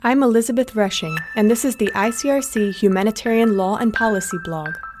I'm Elizabeth Rushing, and this is the ICRC Humanitarian Law and Policy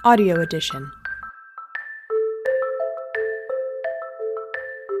blog, audio edition.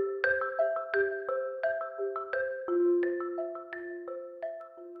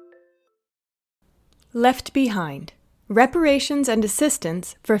 Left Behind: Reparations and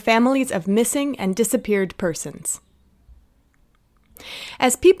Assistance for Families of Missing and Disappeared Persons.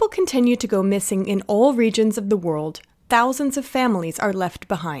 As people continue to go missing in all regions of the world, thousands of families are left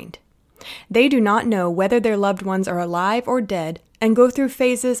behind. They do not know whether their loved ones are alive or dead and go through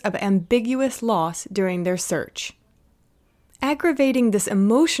phases of ambiguous loss during their search. Aggravating this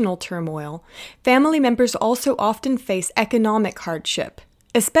emotional turmoil, family members also often face economic hardship,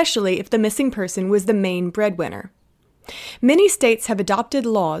 especially if the missing person was the main breadwinner. Many states have adopted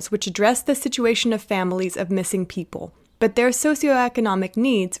laws which address the situation of families of missing people, but their socioeconomic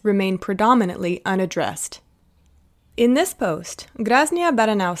needs remain predominantly unaddressed. In this post, Graznia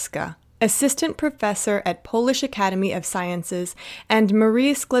Baranowska, assistant professor at Polish Academy of Sciences and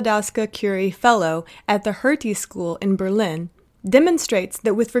Marie Sklodowska-Curie Fellow at the Hertie School in Berlin, demonstrates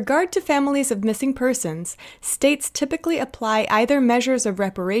that with regard to families of missing persons, states typically apply either measures of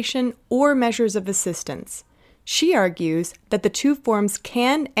reparation or measures of assistance. She argues that the two forms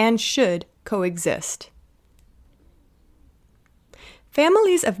can and should coexist.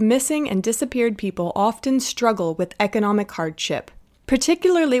 Families of missing and disappeared people often struggle with economic hardship,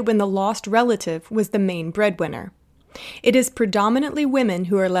 particularly when the lost relative was the main breadwinner. It is predominantly women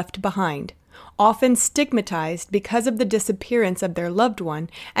who are left behind, often stigmatized because of the disappearance of their loved one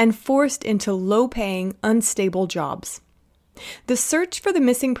and forced into low-paying, unstable jobs. The search for the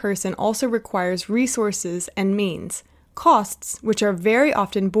missing person also requires resources and means, costs which are very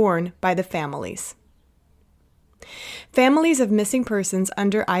often borne by the families. Families of missing persons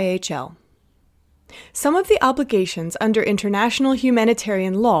under IHL. Some of the obligations under international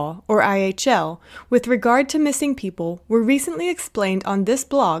humanitarian law, or IHL, with regard to missing people were recently explained on this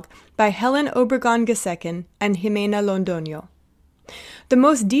blog by Helen Obregon-Geseken and Jimena Londoño. The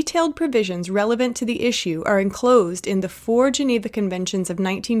most detailed provisions relevant to the issue are enclosed in the 4 Geneva Conventions of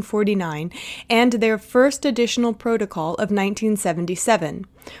 1949 and their first additional protocol of 1977,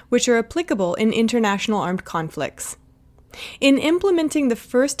 which are applicable in international armed conflicts. In implementing the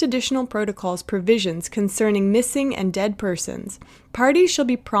first additional protocol's provisions concerning missing and dead persons, parties shall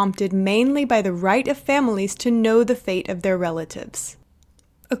be prompted mainly by the right of families to know the fate of their relatives.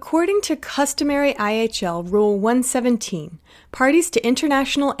 According to customary IHL Rule 117, parties to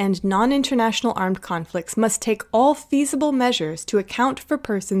international and non-international armed conflicts must take all feasible measures to account for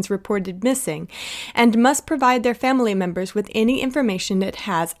persons reported missing and must provide their family members with any information it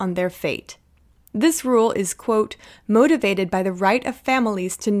has on their fate. This rule is, quote, motivated by the right of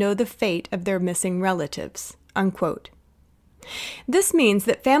families to know the fate of their missing relatives, unquote. This means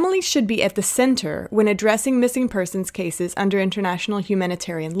that families should be at the center when addressing missing persons cases under international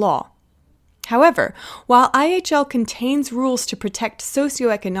humanitarian law. However, while IHL contains rules to protect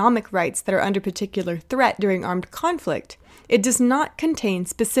socioeconomic rights that are under particular threat during armed conflict, it does not contain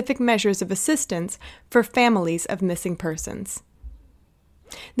specific measures of assistance for families of missing persons.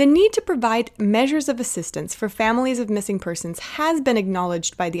 The need to provide measures of assistance for families of missing persons has been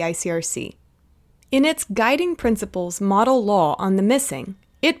acknowledged by the ICRC. In its Guiding Principles Model Law on the Missing,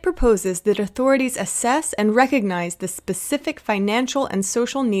 it proposes that authorities assess and recognize the specific financial and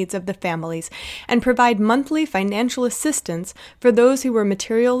social needs of the families and provide monthly financial assistance for those who were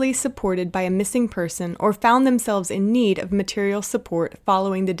materially supported by a missing person or found themselves in need of material support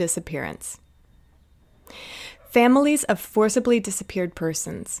following the disappearance. Families of forcibly disappeared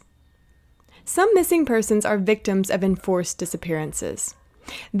persons. Some missing persons are victims of enforced disappearances.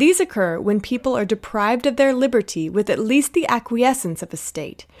 These occur when people are deprived of their liberty with at least the acquiescence of a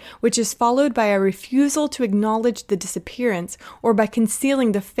state, which is followed by a refusal to acknowledge the disappearance or by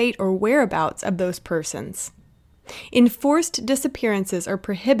concealing the fate or whereabouts of those persons. Enforced disappearances are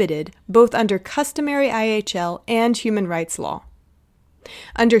prohibited both under customary IHL and human rights law.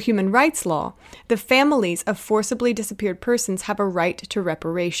 Under human rights law, the families of forcibly disappeared persons have a right to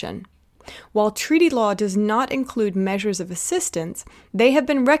reparation. While treaty law does not include measures of assistance, they have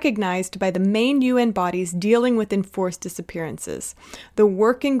been recognized by the main UN bodies dealing with enforced disappearances, the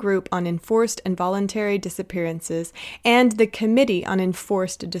Working Group on Enforced and Voluntary Disappearances, and the Committee on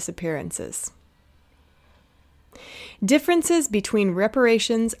Enforced Disappearances. Differences between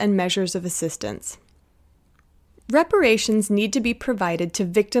reparations and measures of assistance. Reparations need to be provided to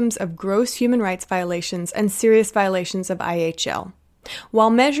victims of gross human rights violations and serious violations of IHL, while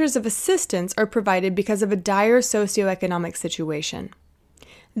measures of assistance are provided because of a dire socioeconomic situation.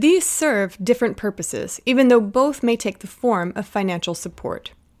 These serve different purposes, even though both may take the form of financial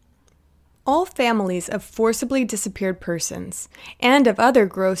support. All families of forcibly disappeared persons, and of other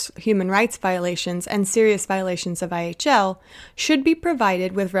gross human rights violations and serious violations of IHL, should be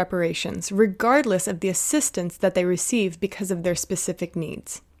provided with reparations, regardless of the assistance that they receive because of their specific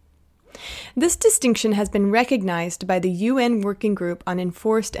needs. This distinction has been recognized by the UN Working Group on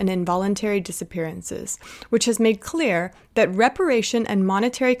Enforced and Involuntary Disappearances, which has made clear that reparation and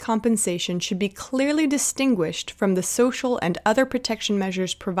monetary compensation should be clearly distinguished from the social and other protection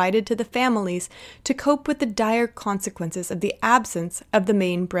measures provided to the families to cope with the dire consequences of the absence of the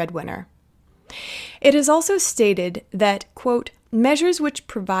main breadwinner. It is also stated that, quote, measures which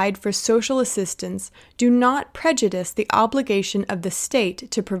provide for social assistance do not prejudice the obligation of the state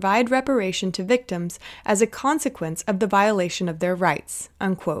to provide reparation to victims as a consequence of the violation of their rights,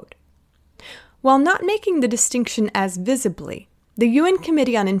 unquote. While not making the distinction as visibly, the UN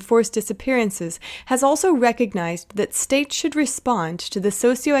Committee on Enforced Disappearances has also recognized that states should respond to the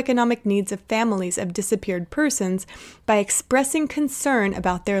socioeconomic needs of families of disappeared persons by expressing concern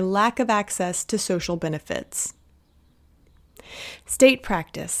about their lack of access to social benefits. State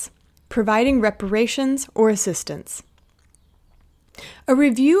practice, providing reparations or assistance. A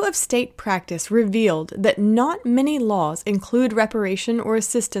review of state practice revealed that not many laws include reparation or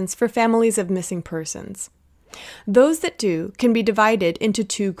assistance for families of missing persons. Those that do can be divided into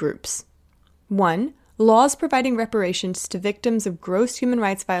two groups. 1. Laws providing reparations to victims of gross human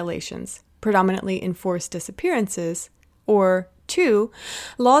rights violations, predominantly enforced disappearances, or 2.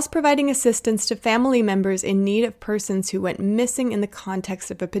 Laws providing assistance to family members in need of persons who went missing in the context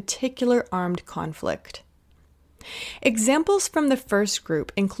of a particular armed conflict. Examples from the first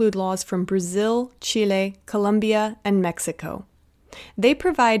group include laws from Brazil, Chile, Colombia, and Mexico. They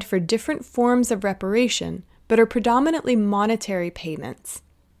provide for different forms of reparation, but are predominantly monetary payments.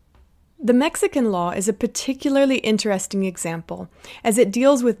 The Mexican law is a particularly interesting example, as it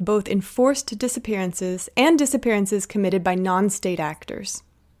deals with both enforced disappearances and disappearances committed by non-state actors.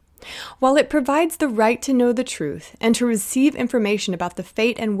 While it provides the right to know the truth and to receive information about the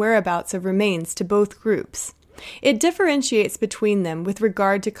fate and whereabouts of remains to both groups, it differentiates between them with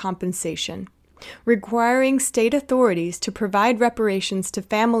regard to compensation, requiring state authorities to provide reparations to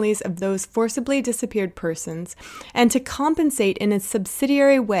families of those forcibly disappeared persons and to compensate in a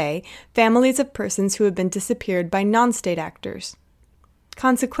subsidiary way families of persons who have been disappeared by non-state actors.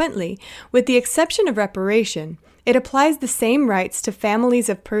 Consequently, with the exception of reparation, it applies the same rights to families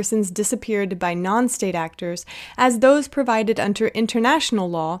of persons disappeared by non-state actors as those provided under international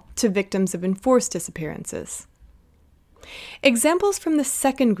law to victims of enforced disappearances. Examples from the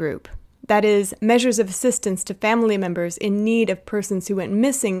second group, that is, measures of assistance to family members in need of persons who went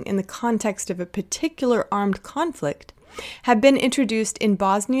missing in the context of a particular armed conflict, have been introduced in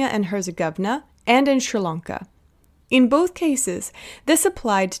Bosnia and Herzegovina and in Sri Lanka. In both cases, this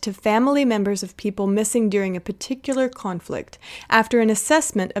applied to family members of people missing during a particular conflict after an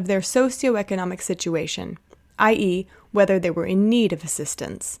assessment of their socioeconomic situation, i.e., whether they were in need of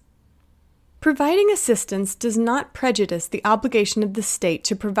assistance. Providing assistance does not prejudice the obligation of the state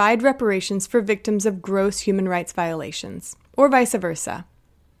to provide reparations for victims of gross human rights violations, or vice versa.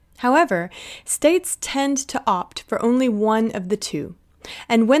 However, states tend to opt for only one of the two,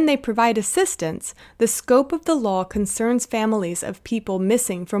 and when they provide assistance, the scope of the law concerns families of people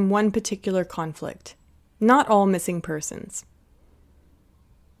missing from one particular conflict, not all missing persons.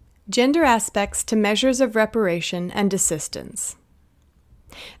 Gender aspects to measures of reparation and assistance.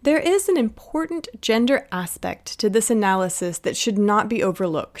 There is an important gender aspect to this analysis that should not be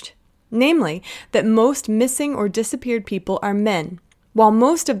overlooked, namely that most missing or disappeared people are men, while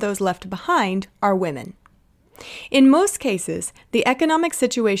most of those left behind are women. In most cases, the economic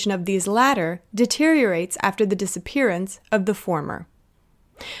situation of these latter deteriorates after the disappearance of the former.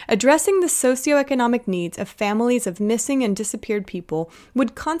 Addressing the socioeconomic needs of families of missing and disappeared people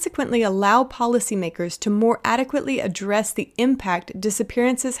would consequently allow policymakers to more adequately address the impact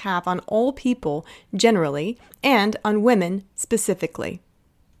disappearances have on all people generally and on women specifically.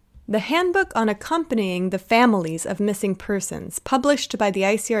 The Handbook on Accompanying the Families of Missing Persons, published by the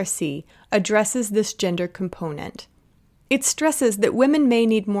ICRC, addresses this gender component. It stresses that women may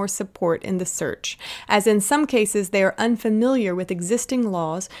need more support in the search, as in some cases they are unfamiliar with existing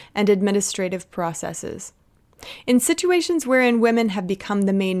laws and administrative processes. In situations wherein women have become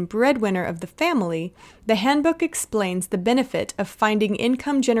the main breadwinner of the family, the handbook explains the benefit of finding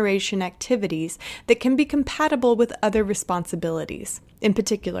income generation activities that can be compatible with other responsibilities, in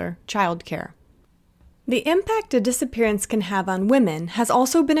particular, childcare. The impact a disappearance can have on women has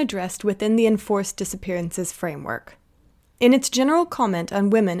also been addressed within the enforced disappearances framework. In its general comment on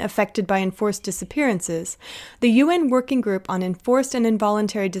women affected by enforced disappearances, the UN Working Group on Enforced and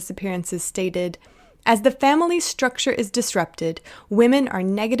Involuntary Disappearances stated, "As the family structure is disrupted, women are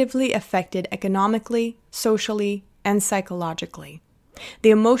negatively affected economically, socially, and psychologically.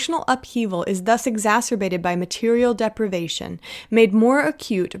 The emotional upheaval is thus exacerbated by material deprivation, made more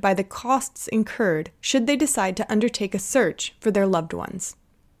acute by the costs incurred should they decide to undertake a search for their loved ones."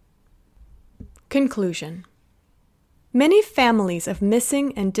 Conclusion. Many families of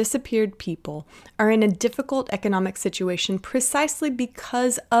missing and disappeared people are in a difficult economic situation precisely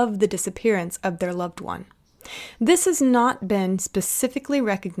because of the disappearance of their loved one. This has not been specifically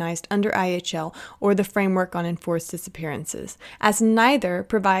recognized under IHL or the Framework on Enforced Disappearances, as neither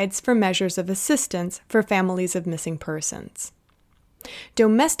provides for measures of assistance for families of missing persons.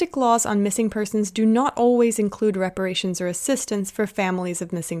 Domestic laws on missing persons do not always include reparations or assistance for families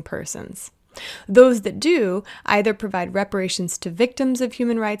of missing persons. Those that do either provide reparations to victims of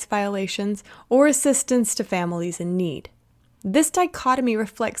human rights violations or assistance to families in need. This dichotomy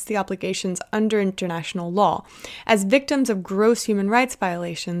reflects the obligations under international law, as victims of gross human rights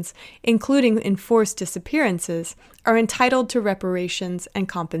violations, including enforced disappearances, are entitled to reparations and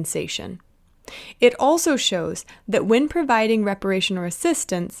compensation. It also shows that when providing reparation or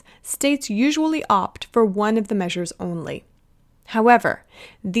assistance, states usually opt for one of the measures only. However,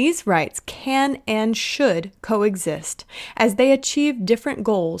 these rights can and should coexist as they achieve different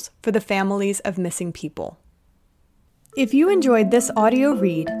goals for the families of missing people. If you enjoyed this audio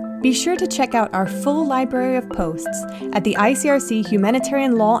read, be sure to check out our full library of posts at the ICRC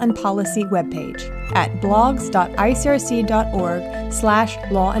Humanitarian Law and Policy webpage at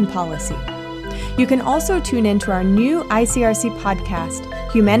blogs.icrc.org/law-and-policy. You can also tune in to our new ICRC podcast,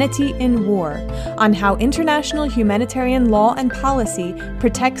 Humanity in War, on how international humanitarian law and policy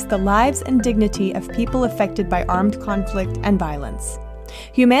protects the lives and dignity of people affected by armed conflict and violence.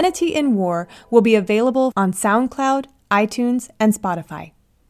 Humanity in War will be available on SoundCloud, iTunes, and Spotify.